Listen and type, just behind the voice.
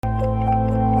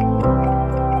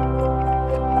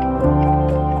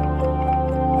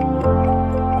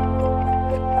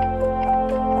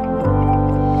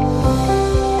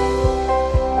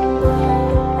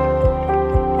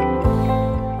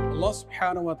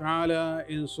subhanahu wa ta'ala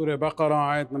in Surah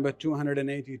Baqarah, ayat number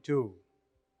 282,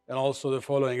 and also the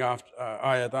following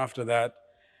ayat after that.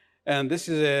 And this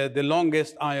is the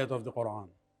longest ayat of the Quran.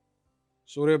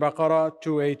 Surah Baqarah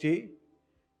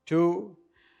 282.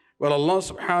 Well, Allah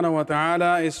subhanahu wa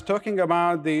ta'ala is talking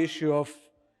about the issue of,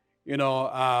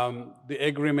 the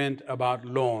agreement about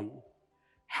loan.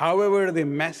 However, the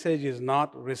message is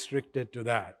not restricted to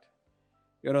that.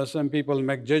 Some people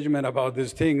make judgment about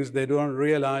these things. They don't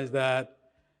realize that,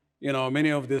 many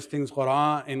of these things in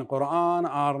Quran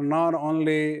are not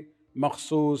only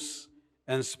makhsus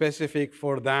and specific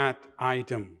for that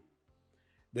item.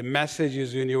 The message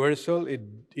is universal.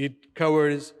 It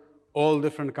covers all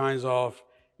different kinds of,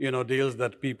 deals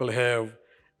that people have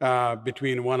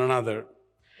between one another.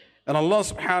 And Allah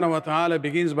subhanahu wa ta'ala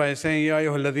begins by saying, Ya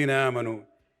ayyuha alladhina amanu,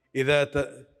 idha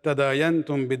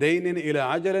tadayantum bidaynin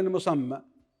ila ajalin musamma.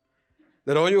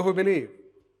 That all you who believe,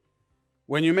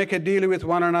 when you make a deal with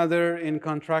one another in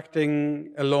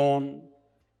contracting a loan,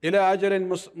 ila ajalin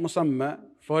musamma,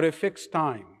 for a fixed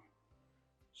time.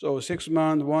 So 6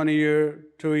 months, 1 year,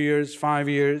 2 years, 5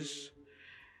 years.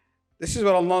 This is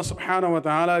what Allah subhanahu wa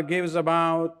ta'ala gives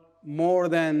about more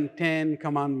than 10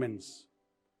 commandments.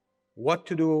 What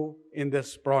to do in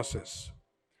this process.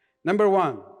 Number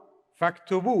 1,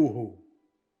 faktubuhu.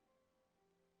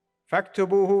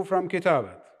 Faktubuhu from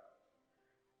kitabat.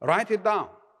 Write it down.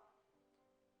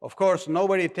 Of course,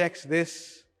 nobody takes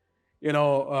this,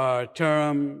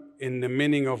 term in the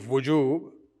meaning of wujub,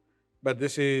 but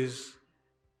this is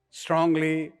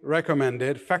strongly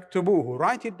recommended. Faktubuhu,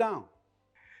 write it down.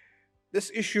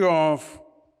 This issue of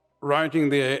writing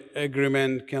the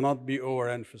agreement cannot be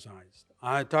overemphasized.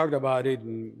 I talked about it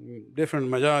in different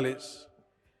majalis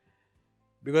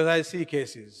because I see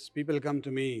cases. People come to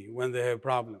me when they have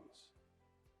problems.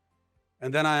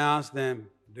 And then I ask them,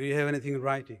 do you have anything in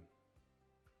writing?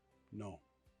 No.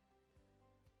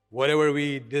 Whatever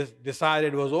we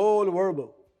decided was all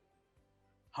verbal.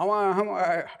 How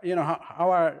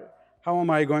am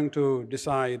I going to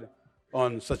decide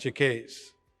on such a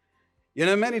case?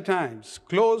 Many times,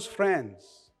 close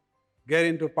friends get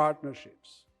into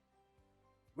partnerships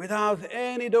without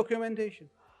any documentation.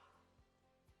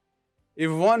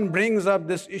 If one brings up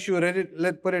this issue,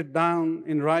 let's put it down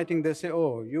in writing, they say,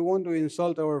 oh, you want to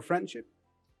insult our friendship?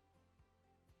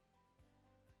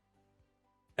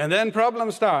 And then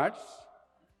problem starts,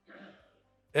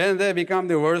 and they become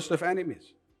the worst of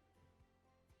enemies.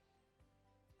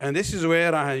 And this is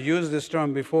where I have used this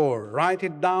term before. Write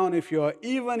it down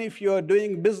even if you are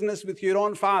doing business with your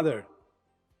own father.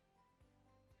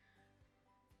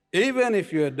 Even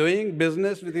if you are doing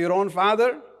business with your own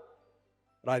father,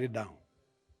 write it down.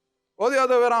 Or the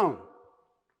other way around.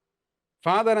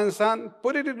 Father and son,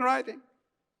 put it in writing.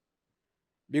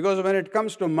 Because when it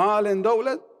comes to mal and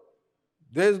dawlat,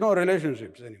 there's no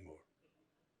relationships anymore.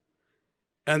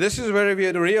 And this is where we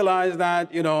have to realize that,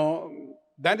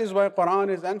 that is why Quran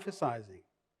is emphasizing.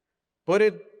 Put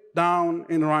it down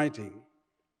in writing.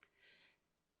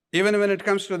 Even when it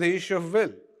comes to the issue of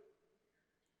will.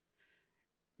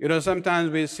 Sometimes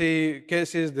we see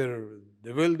cases the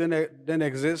will didn't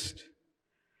exist.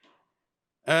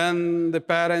 And the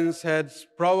parents had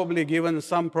probably given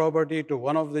some property to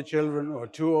one of the children or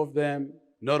two of them,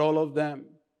 not all of them.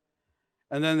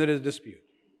 And then there is dispute.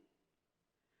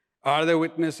 Are there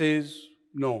witnesses?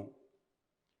 No.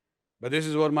 But this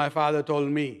is what my father told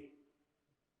me.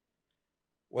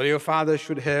 Well, your father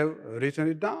should have written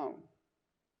it down.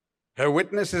 Her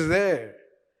witness is there.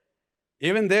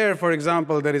 Even there, for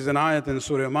example, there is an ayat in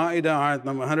Surah Ma'idah, ayat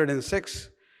number 106,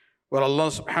 where Allah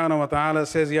subhanahu wa ta'ala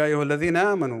says, Ya ayyuha alladhina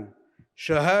amanu,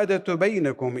 shahadatu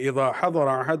baynakum idha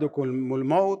hadara ahadukum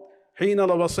al-maut, hina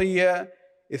la-wasiyya,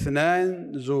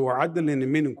 اثنان ذو عدل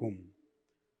منكم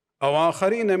أو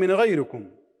آخرين من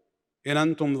غيركم إن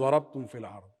أنتم ضربتم في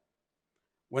الأرض.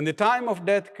 When the time of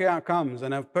death comes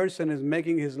and a person is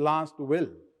making his last will,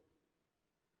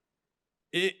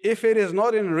 if it is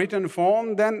not in written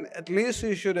form, then at least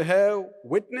you should have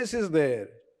witnesses there,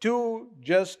 2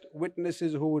 just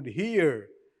witnesses who would hear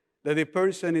that the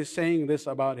person is saying this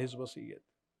about his wasiyyat.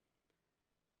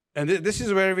 And this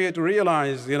is where we have to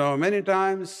realize, many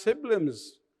times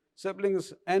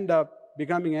siblings end up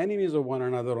becoming enemies of one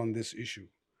another on this issue.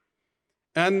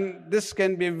 And this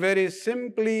can be very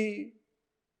simply,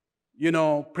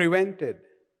 prevented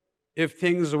if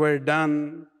things were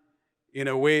done in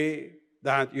a way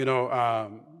that,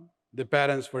 the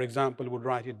parents, for example, would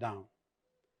write it down.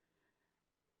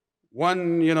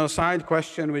 One, side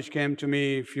question which came to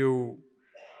me a few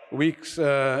weeks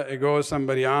ago,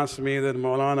 somebody asked me that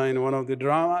Maulana, in one of the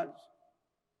dramas,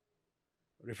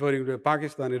 referring to a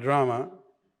Pakistani drama,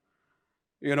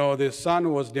 the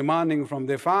son was demanding from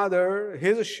the father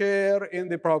his share in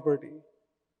the property.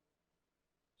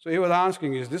 So he was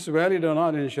asking, is this valid or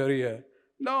not in Sharia?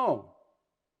 No.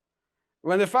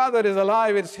 When the father is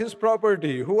alive, it's his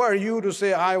property. Who are you to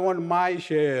say, I want my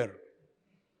share?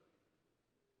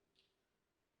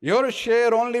 Your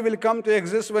share only will come to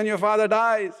exist when your father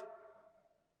dies,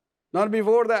 not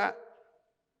before that.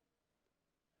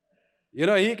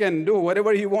 He can do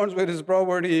whatever he wants with his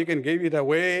property. He can give it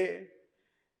away.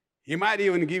 He might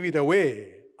even give it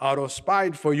away out of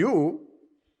spite for you,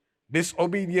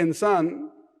 disobedient son,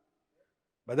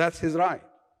 but that's his right.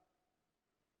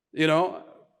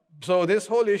 So this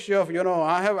whole issue of,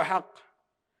 I have a haqq,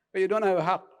 but you don't have a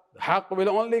haqq. The haqq will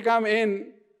only come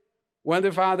in when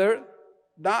the father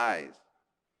dies.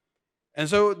 And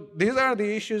so these are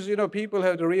the issues, people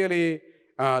have to really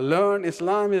learn.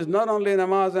 Islam is not only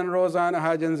namaz and roza and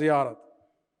hajj and ziyarat.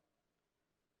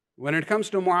 When it comes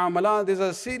to muamalat, these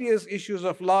are serious issues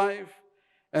of life,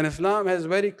 and Islam has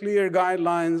very clear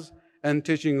guidelines and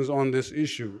teachings on this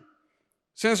issue.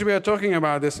 Since we are talking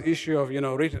about this issue of,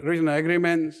 written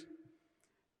agreements,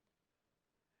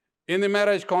 in the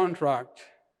marriage contract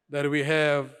that we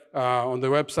have on the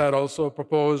website, also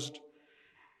proposed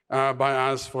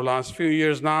by us for the last few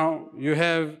years now, you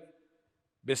have,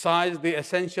 besides the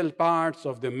essential parts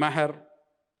of the mahr,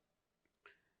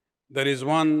 there is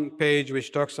one page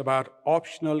which talks about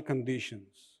optional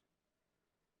conditions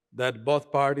that both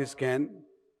parties can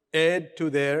add to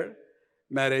their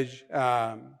marriage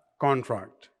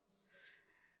contract.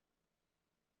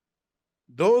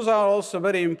 Those are also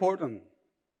very important.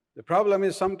 The problem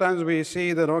is sometimes we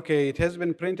see that, okay, it has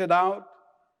been printed out,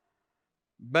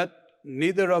 but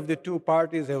neither of the two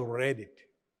parties have read it.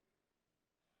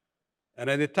 And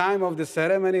at the time of the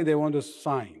ceremony, they want to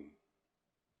sign.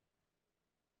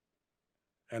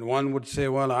 And one would say,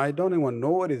 well, I don't even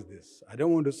know what is this. I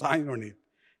don't want to sign on it.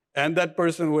 And that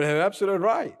person would have absolute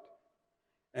right.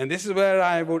 And this is where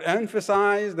I would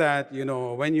emphasize that,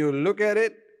 when you look at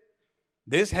it,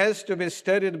 this has to be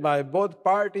studied by both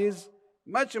parties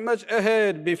much, much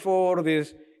ahead before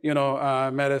this,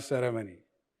 marriage ceremony.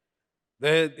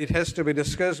 It has to be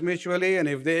discussed mutually, and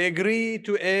if they agree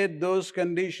to add those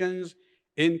conditions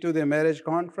into the marriage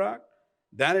contract,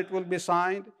 then it will be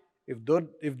signed.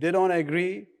 If they don't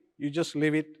agree, you just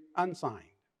leave it unsigned.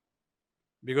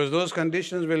 Because those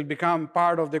conditions will become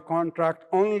part of the contract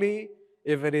only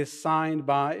if it is signed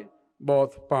by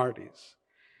both parties.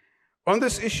 On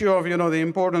this issue of, the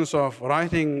importance of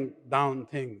writing down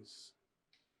things,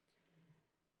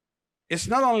 it's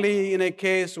not only in a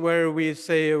case where we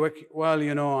say,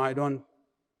 well, I don't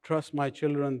trust my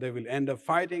children, they will end up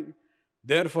fighting,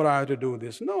 therefore I have to do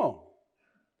this. No.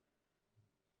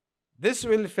 This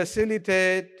will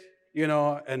facilitate,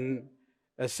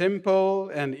 a simple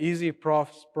and easy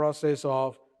process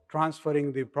of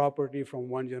transferring the property from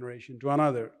one generation to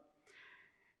another.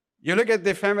 You look at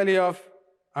the family of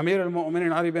Amir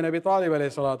al-Mu'minin Ali bin Abi Talib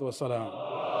alayhi salatu wasalam.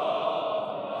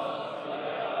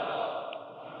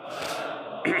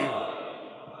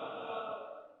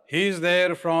 He's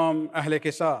there from Ahl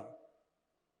Kisa.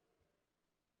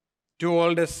 Two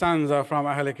oldest sons are from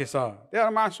Ahl Kisa. They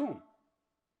are ma'soom.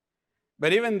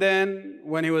 But even then,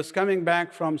 when he was coming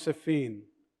back from Siffin,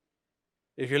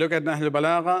 if you look at Nahl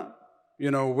al-Balagha,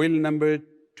 will number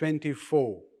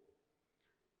 24.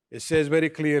 It says very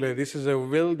clearly, this is a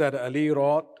will that Ali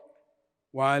wrote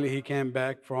while he came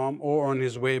back from, or on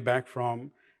his way back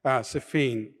from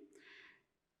Siffin.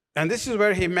 And this is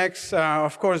where he makes,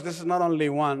 of course, this is not only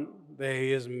one, there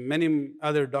is many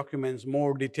other documents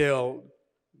more detailed,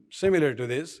 similar to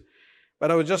this.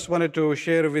 But I just wanted to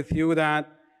share with you that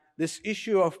this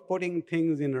issue of putting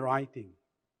things in writing,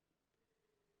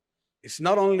 it's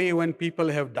not only when people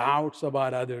have doubts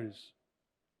about others.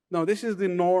 No, this is the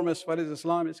norm as far as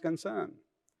Islam is concerned.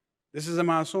 This is a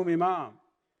Ma'soom Imam.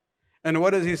 And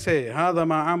what does he say? هذا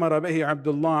ما أمر به عبد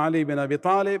الله علي بن أبي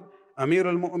طالب أمير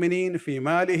المؤمنين في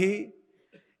ماله.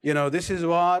 This is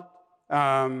what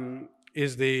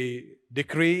is the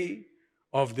decree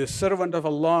of the servant of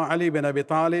Allah, Ali bin Abi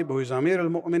Talib, who is Amir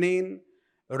al-Mu'mineen,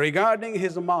 regarding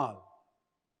his mal,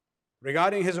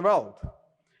 regarding his wealth.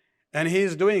 And he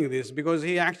is doing this because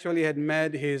he actually had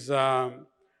made his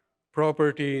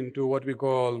property into what we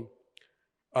call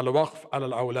al-waqf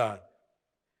al-awlad.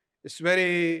 It's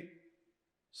very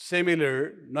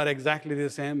similar, not exactly the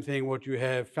same thing, what you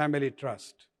have family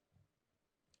trust.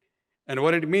 And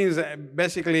what it means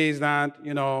basically is that,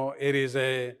 it is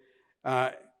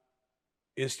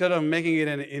instead of making it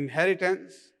an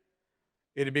inheritance,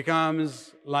 it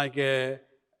becomes like an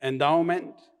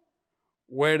endowment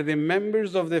where the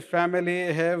members of the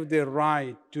family have the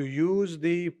right to use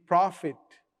the profit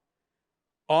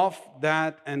of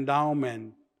that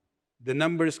endowment. The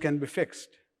numbers can be fixed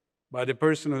by the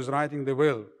person who's writing the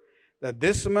will, that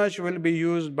this much will be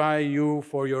used by you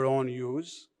for your own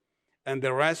use, and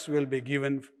the rest will be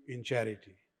given in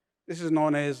charity. This is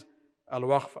known as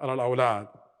al-waqf al-awlad.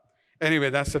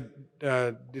 Anyway, that's a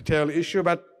detailed issue,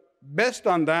 but based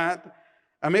on that,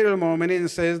 Amir al-Mu'mineen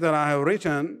says that I have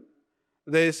written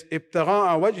this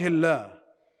ibtigha'a wajhillah,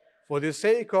 for the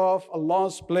sake of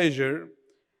Allah's pleasure,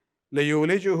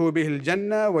 لَيُولِجُهُ بِهِ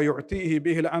الْجَنَّةِ وَيُعْتِيهِ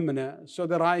بِهِ الْأَمْنَ, so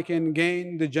that I can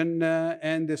gain the Jannah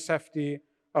and the safety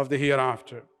of the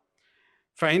hereafter.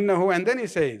 فَإِنَّهُ, and then he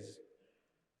says,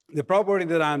 the property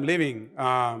that I'm living,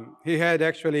 he had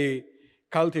actually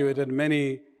cultivated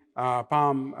many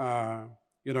palm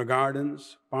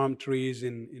gardens, palm trees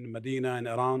in Medina and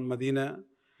around Medina.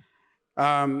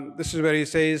 This is where he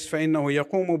says, فَإِنَّهُ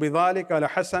يَقُومُ بِذَلِكَ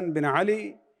لَحَسَنْ بِنْ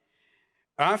عَلِي.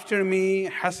 After me,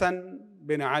 Hassan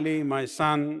bin Ali, my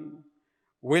son,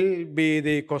 will be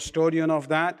the custodian of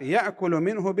that. يَأْكُلُ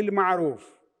مِنْهُ بِالْمَعْرُوفِ.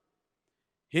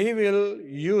 He will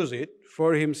use it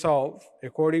for himself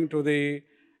according to the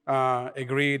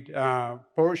agreed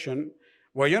portion.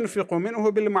 وَيُنْفِقُ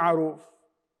مِنْهُ بِالْمَعْرُوفِ.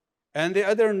 And the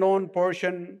other known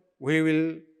portion we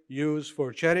will use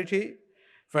for charity.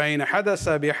 فَإِنْ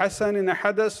حَدَثَ بِحَسَنٍ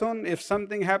حَدَثٌ. If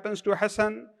something happens to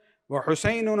Hassan,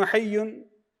 وَحُسَيْنٌ حَيٌّ,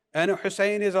 and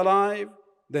Hussein is alive,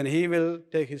 then he will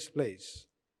take his place.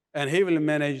 And he will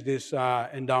manage this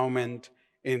endowment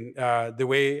in the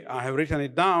way I have written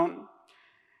it down.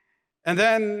 And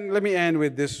then let me end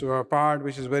with this part,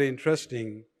 which is very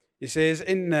interesting. He says,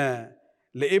 إِنَّ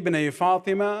لِإِبْنَيْ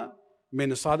فَاطِمَةَ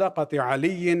مِنْ صَدَقَةِ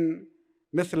عَلِيٍّ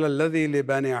مِثْلَ الَّذِي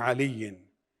لِبَنِي عَلِيٍّ.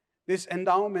 This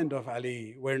endowment of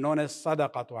Ali were known as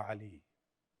Sadaqatu Ali,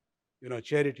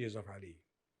 charities of Ali.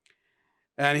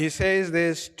 And he says,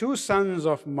 there's two sons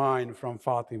of mine from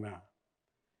Fatima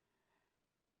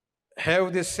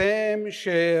have the same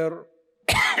share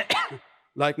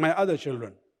like my other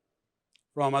children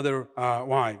from other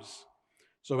wives.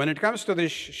 So when it comes to the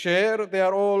share, they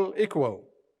are all equal.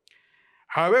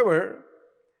 However,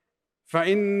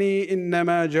 فَإِنِّي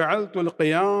إِنَّمَا جَعَلْتُ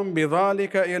الْقِيَامِ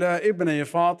بِذَلِكَ إِلَىٰ إِبْنِ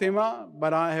فَاطِمَةَ.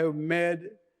 But I have made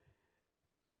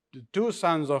the two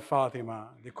sons of Fatima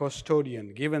the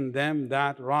custodian, given them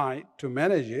that right to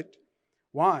manage it.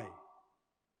 Why?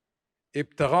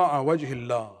 ابتغاء وجه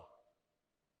الله,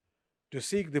 to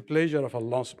seek the pleasure of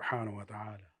Allah subhanahu wa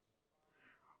ta'ala.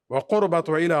 وَقُرْبَةُ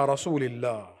إِلَىٰ رَسُولِ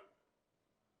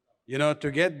اللَّهِ,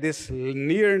 to get this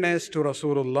nearness to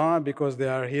Rasulullah because they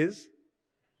are his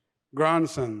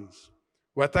grandsons.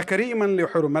 وَتَكْرِيمًا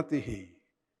لِحُرْمَتِهِ,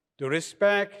 to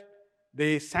respect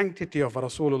the sanctity of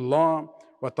Rasulullah.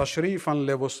 وَتَشْرِيفًا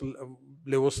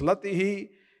لِوُصْلَتِهِ,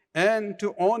 and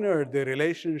to honor the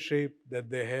relationship that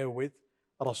they have with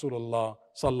Rasulullah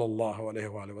sallallahu alayhi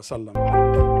wa sallam.